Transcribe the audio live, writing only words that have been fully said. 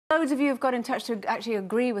Loads of you have got in touch to actually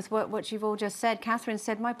agree with what you've all just said. Catherine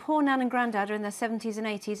said, my poor nan and granddad are in their 70s and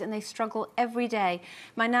 80s and they struggle every day.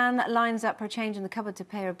 My nan lines up her change in the cupboard to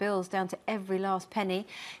pay her bills down to every last penny.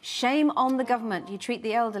 Shame on the government. You treat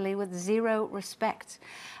the elderly with zero respect.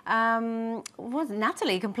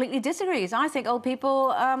 Natalie completely disagrees. I think old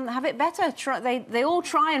people have it better. They all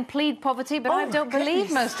try and plead poverty, but I don't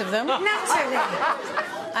believe most of them. Natalie!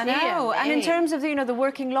 I know. And in terms of, the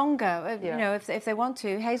working longer, if they want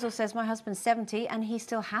to, Hazel says, my husband's 70 and he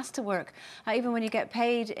still has to work. Even when you get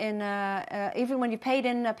paid in, even when you paid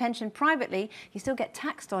in a pension privately, you still get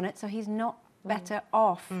taxed on it, so he's not better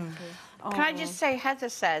off. Can I just say, Heather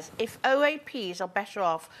says, if OAPs are better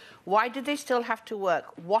off, why do they still have to work?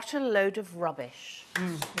 What a load of rubbish.